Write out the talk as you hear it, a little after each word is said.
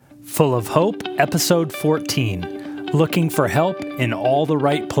Full of Hope, Episode 14, Looking for Help in All the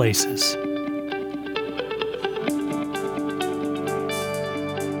Right Places.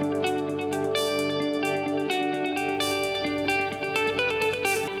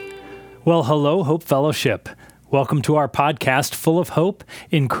 Well, hello, Hope Fellowship. Welcome to our podcast, Full of Hope,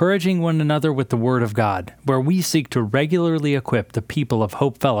 encouraging one another with the Word of God, where we seek to regularly equip the people of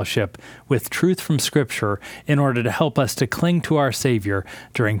Hope Fellowship with truth from Scripture in order to help us to cling to our Savior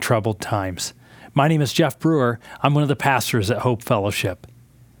during troubled times. My name is Jeff Brewer. I'm one of the pastors at Hope Fellowship.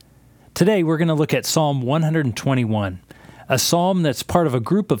 Today, we're going to look at Psalm 121, a psalm that's part of a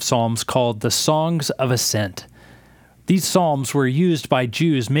group of psalms called the Songs of Ascent. These psalms were used by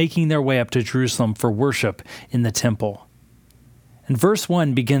Jews making their way up to Jerusalem for worship in the temple. And verse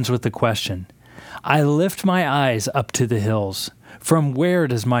 1 begins with the question, I lift my eyes up to the hills. From where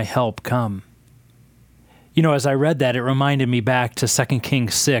does my help come? You know, as I read that, it reminded me back to 2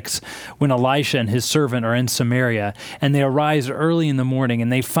 Kings 6, when Elisha and his servant are in Samaria, and they arise early in the morning,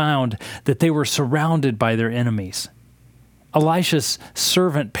 and they found that they were surrounded by their enemies. Elisha's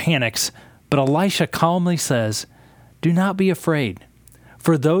servant panics, but Elisha calmly says, do not be afraid,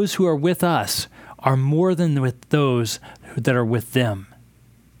 for those who are with us are more than with those that are with them.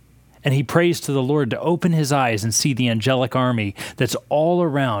 And he prays to the Lord to open his eyes and see the angelic army that's all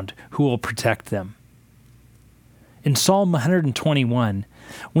around who will protect them. In Psalm 121,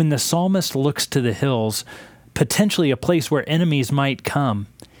 when the psalmist looks to the hills, potentially a place where enemies might come,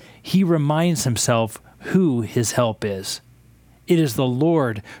 he reminds himself who his help is. It is the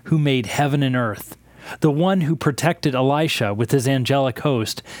Lord who made heaven and earth. The one who protected Elisha with his angelic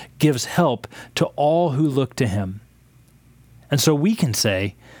host gives help to all who look to him. And so we can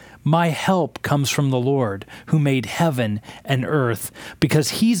say, my help comes from the Lord who made heaven and earth,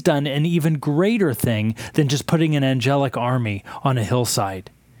 because he's done an even greater thing than just putting an angelic army on a hillside.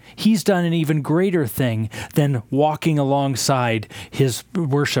 He's done an even greater thing than walking alongside his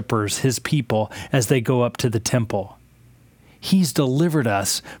worshipers, his people, as they go up to the temple. He's delivered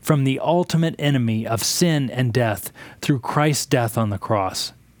us from the ultimate enemy of sin and death through Christ's death on the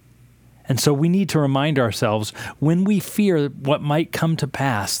cross. And so we need to remind ourselves, when we fear what might come to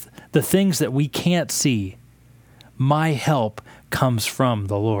pass, the things that we can't see, my help comes from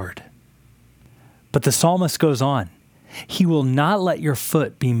the Lord. But the psalmist goes on, he will not let your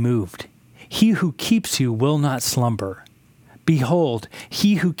foot be moved. He who keeps you will not slumber. Behold,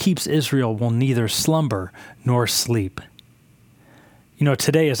 he who keeps Israel will neither slumber nor sleep. You know,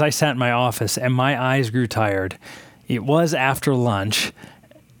 today as I sat in my office and my eyes grew tired, it was after lunch,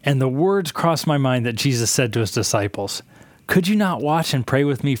 and the words crossed my mind that Jesus said to his disciples, could you not watch and pray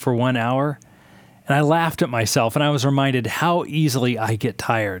with me for 1 hour? And I laughed at myself, and I was reminded how easily I get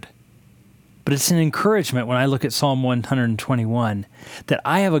tired. But it's an encouragement when I look at Psalm 121 that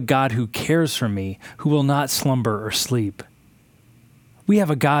I have a God who cares for me, who will not slumber or sleep. We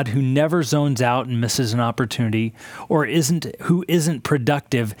have a God who never zones out and misses an opportunity, or who isn't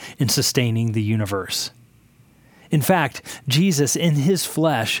productive in sustaining the universe. In fact, Jesus in his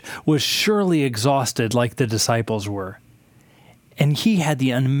flesh was surely exhausted like the disciples were. And he had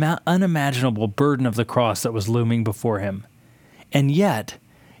the unimaginable burden of the cross that was looming before him. And yet,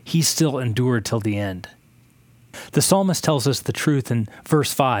 he still endured till the end. The psalmist tells us the truth in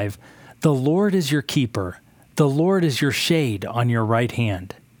verse 5, the Lord is your keeper. The Lord is your shade on your right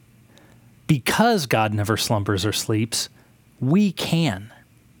hand. Because God never slumbers or sleeps, we can.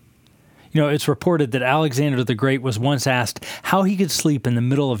 You know, it's reported that Alexander the Great was once asked how he could sleep in the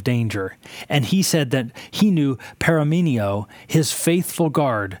middle of danger, and he said that he knew Parmenio, his faithful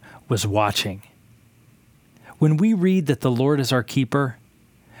guard, was watching. When we read that the Lord is our keeper,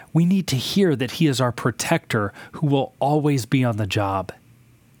 we need to hear that he is our protector who will always be on the job.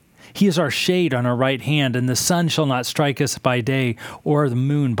 He is our shade on our right hand, and the sun shall not strike us by day or the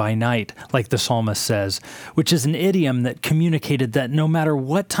moon by night, like the psalmist says, which is an idiom that communicated that no matter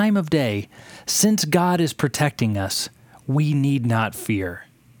what time of day, since God is protecting us, we need not fear.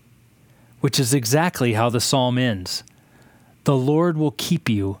 Which is exactly how the psalm ends. The Lord will keep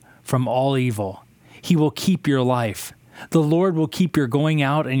you from all evil. He will keep your life. The Lord will keep your going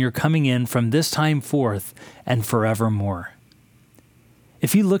out and your coming in from this time forth and forevermore.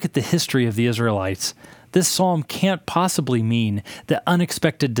 If you look at the history of the Israelites, this psalm can't possibly mean that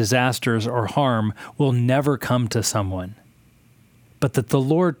unexpected disasters or harm will never come to someone, but that the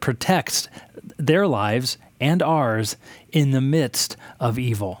Lord protects their lives and ours in the midst of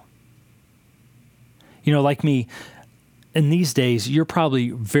evil. You know, like me, In these days, you're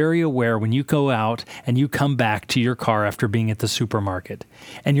probably very aware when you go out and you come back to your car after being at the supermarket.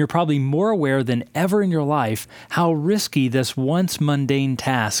 And you're probably more aware than ever in your life how risky this once mundane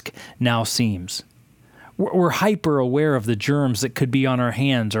task now seems. We're hyper aware of the germs that could be on our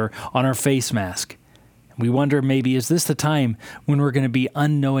hands or on our face mask. We wonder maybe, is this the time when we're going to be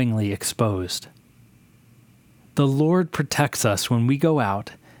unknowingly exposed? The Lord protects us when we go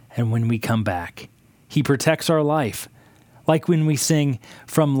out and when we come back. He protects our life. Like when we sing,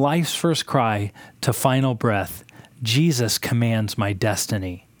 "From life's first cry to final breath, Jesus commands my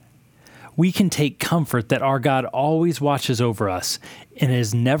destiny." We can take comfort that our God always watches over us and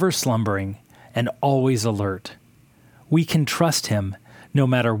is never slumbering and always alert. We can trust Him no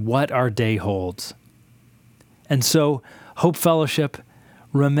matter what our day holds. And so, Hope Fellowship,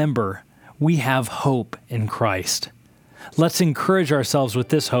 remember, we have hope in Christ. Let's encourage ourselves with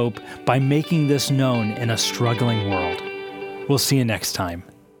this hope by making this known in a struggling world. We'll see you next time.